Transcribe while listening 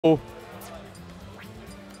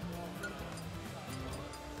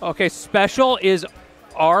Okay, special is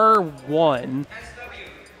R1.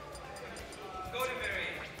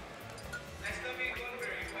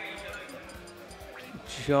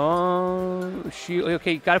 John, shield.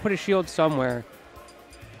 Okay, gotta put a shield somewhere.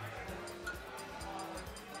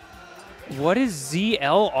 What is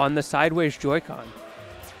ZL on the sideways Joy-Con?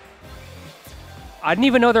 I didn't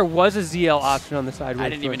even know there was a ZL option on the sideways. I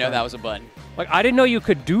didn't even know that was a button. Like, I didn't know you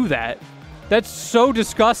could do that. That's so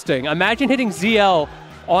disgusting. Imagine hitting ZL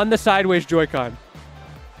on the sideways Joy-Con.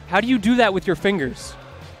 How do you do that with your fingers?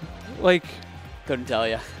 Like, couldn't tell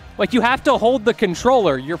you. Like, you have to hold the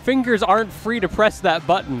controller. Your fingers aren't free to press that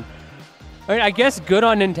button. I mean, I guess good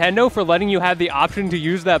on Nintendo for letting you have the option to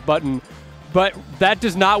use that button, but that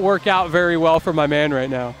does not work out very well for my man right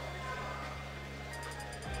now.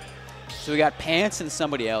 So we got Pants and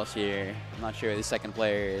somebody else here. I'm not sure who the second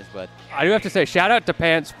player is, but I do have to say, shout out to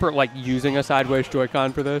Pants for, like, using a sideways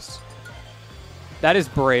Joy-Con for this. That is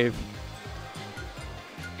brave.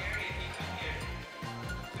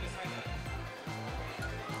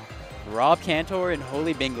 Rob Cantor and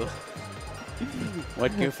Holy Bingle.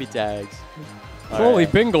 What goofy tags. Holy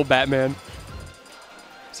Bingle, Batman.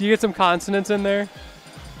 So you get some consonants in there.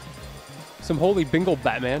 Some Holy Bingle,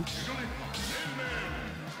 Batman.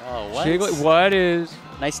 Oh, what? What is...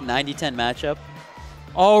 Nice 90-10 matchup.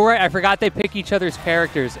 Oh, right. I forgot they pick each other's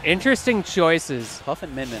characters. Interesting choices. Puff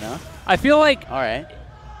and Min Min, huh? I feel like... All right.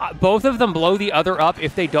 Both of them blow the other up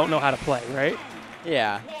if they don't know how to play, right?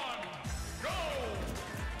 Yeah.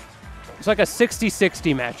 It's like a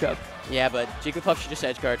 60-60 matchup. Yeah, but Jigglypuff should just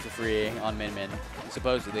edge guard for free on Min Min,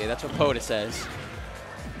 supposedly. That's what POTA says.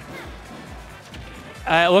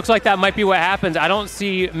 It looks like that might be what happens. I don't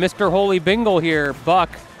see Mr. Holy Bingle here, Buck,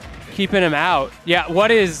 keeping him out. Yeah,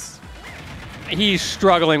 what is... He's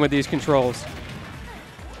struggling with these controls.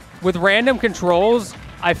 With random controls,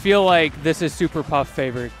 I feel like this is Super Puff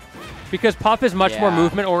favored. Because Puff is much more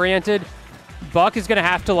movement-oriented. Buck is going to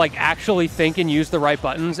have to, like, actually think and use the right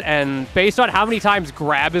buttons, and based on how many times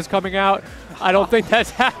grab is coming out, I don't think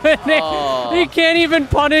that's happening. Oh. He can't even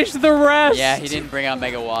punish the rest. Yeah, he didn't bring out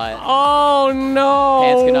Mega Watt. Oh, no.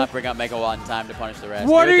 Pants could not bring out Mega Watt in time to punish the rest.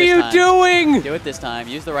 What are you doing? Do it this time.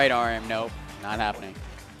 Use the right arm. Nope, not happening.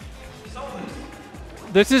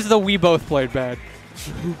 This is the we both played bad.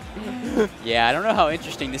 Yeah, I don't know how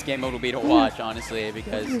interesting this game mode will be to watch, honestly,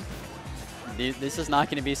 because this is not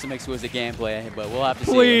going to be some exquisite gameplay, but we'll have to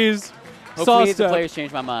see. Please. Hopefully the players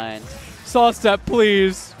change my mind. Sawstep,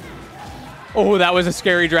 please. Oh, that was a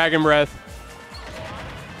scary Dragon Breath.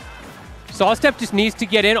 Sawstep just needs to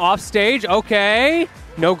get in off stage. Okay.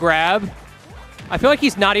 No grab. I feel like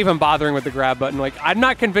he's not even bothering with the grab button. Like, I'm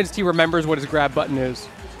not convinced he remembers what his grab button is.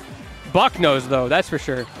 Buck knows, though. That's for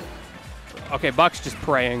sure. Okay, Buck's just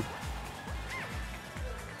praying.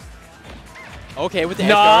 Okay, with the edge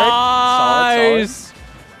guard. Nice! Solid.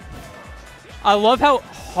 I love how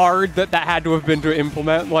hard that had to have been to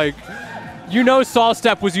implement. Like, you know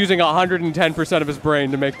Sawstep was using 110% of his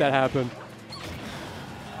brain to make that happen.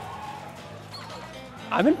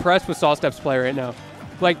 I'm impressed with Sawstep's play right now.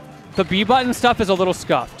 Like, the B button stuff is a little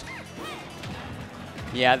scuffed.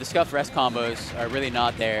 Yeah, the scuffed rest combos are really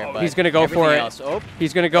not there. But he's going to go for it. Oh.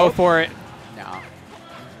 He's going to go for it. No.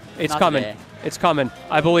 It's coming. It's coming.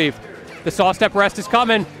 I believe. The Sawstep rest is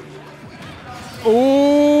coming.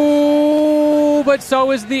 Ooh, but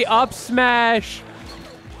so is the up smash.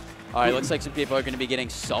 All right, looks like some people are going to be getting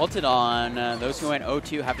salted on. Those who went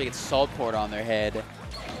 0-2 have to get salt poured on their head.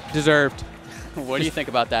 Deserved. What do you think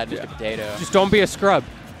about that, Mr. Potato? Just don't be a scrub.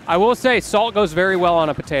 I will say salt goes very well on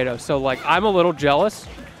a potato, so like I'm a little jealous,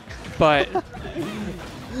 but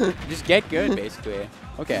just get good, basically.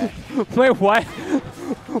 Okay. Wait, what?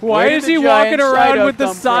 Why is he walking around with the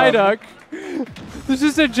Psyduck? There's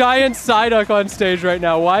just a giant Psyduck on stage right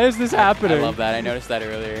now. Why is this happening? I love that. I noticed that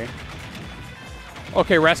earlier.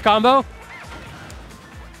 Okay, rest combo.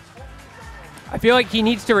 I feel like he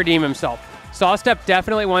needs to redeem himself. Sawstep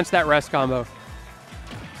definitely wants that rest combo.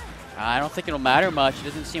 I don't think it'll matter much. It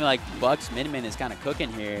doesn't seem like Buck's Min Min is kind of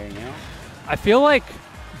cooking here, you know? I feel like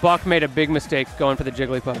Buck made a big mistake going for the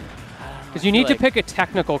Jigglypuff. Because you need to pick a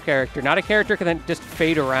technical character, not a character can then just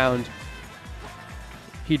fade around.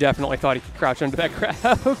 He definitely thought he could crouch under that grab.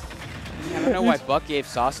 I don't know why Buck gave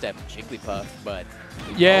Sawstep Jigglypuff, but...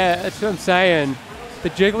 Yeah, that's what I'm saying. The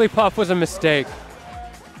Jigglypuff was a mistake.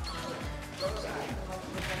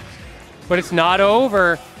 But it's not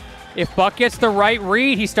over. If Buck gets the right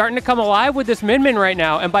read, he's starting to come alive with this Min Min right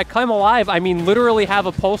now. And by come alive, I mean literally have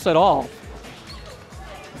a pulse at all.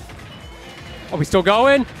 Are we still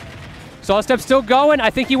going? Sawstep still going. I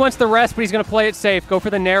think he wants the rest, but he's going to play it safe. Go for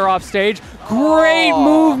the nair off stage. Great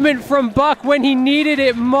movement from Buck when he needed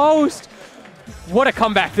it most. What a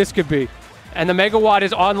comeback this could be. And the Megawatt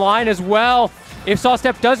is online as well. If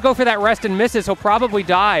Sawstep does go for that rest and misses, he'll probably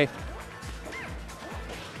die.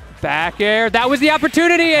 Back air. That was the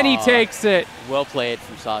opportunity, and he takes it. Well played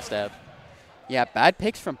from Sawstep. Yeah, bad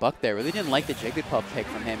picks from Buck there. Really didn't like the Jigglypuff pick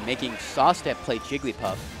from him, making Sawstep play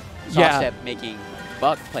Jigglypuff. Sawstep making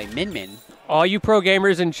Buck play Min. All you pro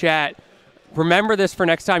gamers in chat, remember this for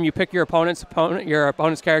next time you pick your opponent's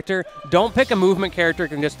character. Don't pick a movement character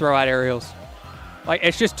who can just throw out aerials. Like,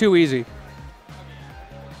 it's just too easy.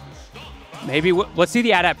 Maybe, let's see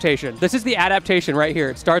the adaptation. This is the adaptation right here.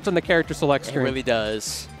 It starts on the character select screen. It really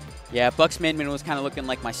does. Yeah, Buck's Min was kind of looking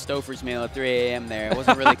like my Stouffer's meal at 3 a.m. there. It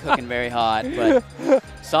wasn't really cooking very hot, but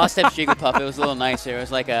Sawstep's Jigglypuff, it was a little nicer. It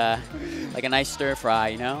was like a nice stir fry,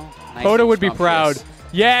 you know? Nice Hoda would be proud.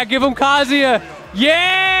 Yeah, give him Kazuya.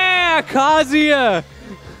 Yeah, Kazuya.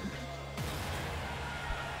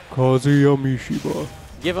 Kazuya Mishiba.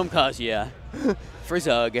 Give him Kazuya for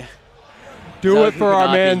Zug. Do Zug it for our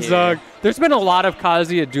man Zug. There's been a lot of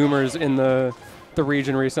Kazuya doomers in the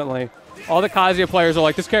region recently. All the Kazuya players are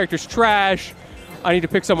like, this character's trash. I need to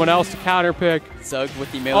pick someone else to counterpick. Zug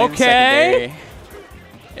with the million secondary.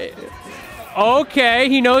 Okay,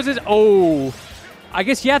 he knows his... Oh. I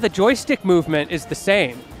guess, yeah, the joystick movement is the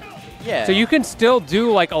same. Yeah. So you can still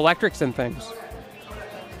do, like, electrics and things.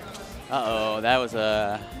 Uh-oh, that was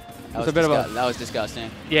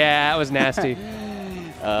disgusting. Yeah, that was nasty.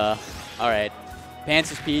 All right.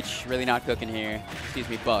 Pants' Peach, really not cooking here. Excuse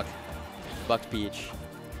me, Buck. Buck's Peach.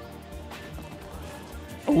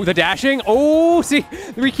 Oh, the dashing. Oh, see,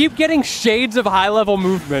 we keep getting shades of high-level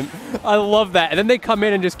movement. I love that. And then they come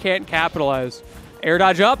in and just can't capitalize. Air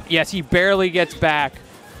dodge up. Yes, he barely gets back.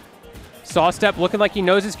 Sawstep looking like he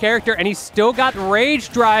knows his character, and he's still got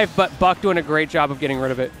Rage Drive, but Buck doing a great job of getting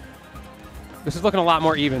rid of it. This is looking a lot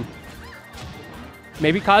more even.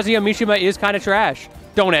 Maybe Kazuya Mishima is kind of trash.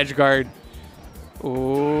 Don't edge guard.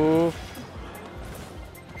 Ooh.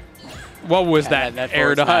 What was that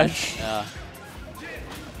air dodge?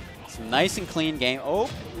 Some nice and clean game. Oh,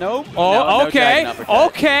 nope. Oh, no, okay. No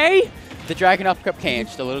okay. The Dragon Uppercut came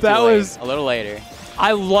just a little too late. A little later.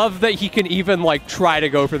 I love that he can even, like, try to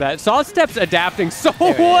go for that. Sawstep's adapting so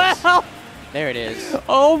well. There it is.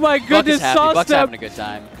 Oh, my goodness, Sawstep. Buck's having a good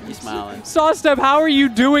time. He's smiling. Sawstep, how are you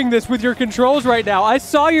doing this with your controls right now? I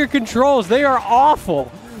saw your controls. They are awful.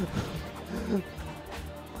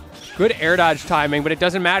 Good air dodge timing, but it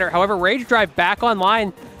doesn't matter. However, Rage Drive back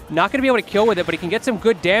online. Not going to be able to kill with it, but he can get some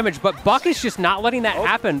good damage. But Buck is just not letting that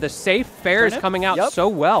happen. The safe fair is coming out so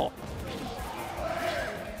well.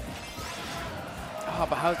 Oh,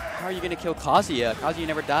 but how are you going to kill Kazuya? Kazuya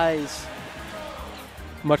never dies.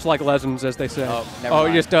 Much like Legends, as they say. Oh, never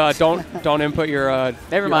mind. Just don't input your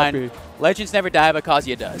never mind. LP. Legends never die, but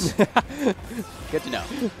Kazuya does. Good to know.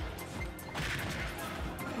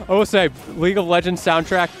 I will say, League of Legends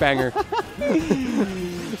soundtrack banger.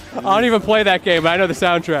 I don't even play that game, but I know the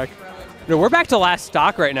soundtrack. No, we're back to last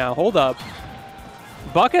stock right now. Hold up.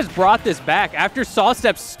 Buck has brought this back after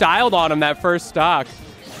Sawstep styled on him that first stock.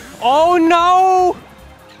 Oh, no!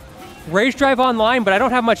 Rage Drive online, but I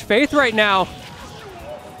don't have much faith right now.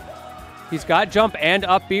 He's got jump and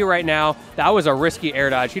up B right now. That was a risky air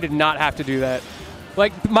dodge. He did not have to do that.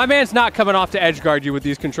 Like, my man's not coming off to edge guard you with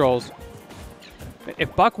these controls.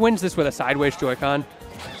 If Buck wins this with a sideways Joy-Con,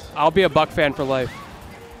 I'll be a Buck fan for life.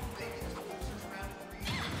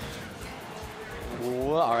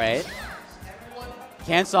 Ooh, all right.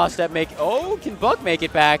 Can Sawstep make... Oh, can Buck make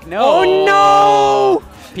it back? No. Oh, no!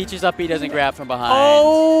 Peach's up B doesn't grab from behind.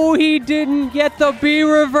 Oh, he didn't get the B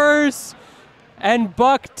reverse. And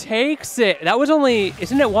Buck takes it. That was only...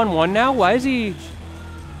 Isn't it 1-1 now? Why is he...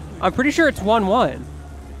 I'm pretty sure it's 1-1.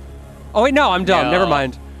 Oh, wait, no, I'm dumb. Never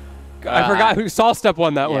mind. I forgot who Sawstep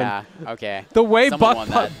won that one. Yeah, okay. The way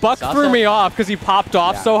Buck threw me off because he popped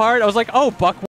off so hard, I was like, oh, Buck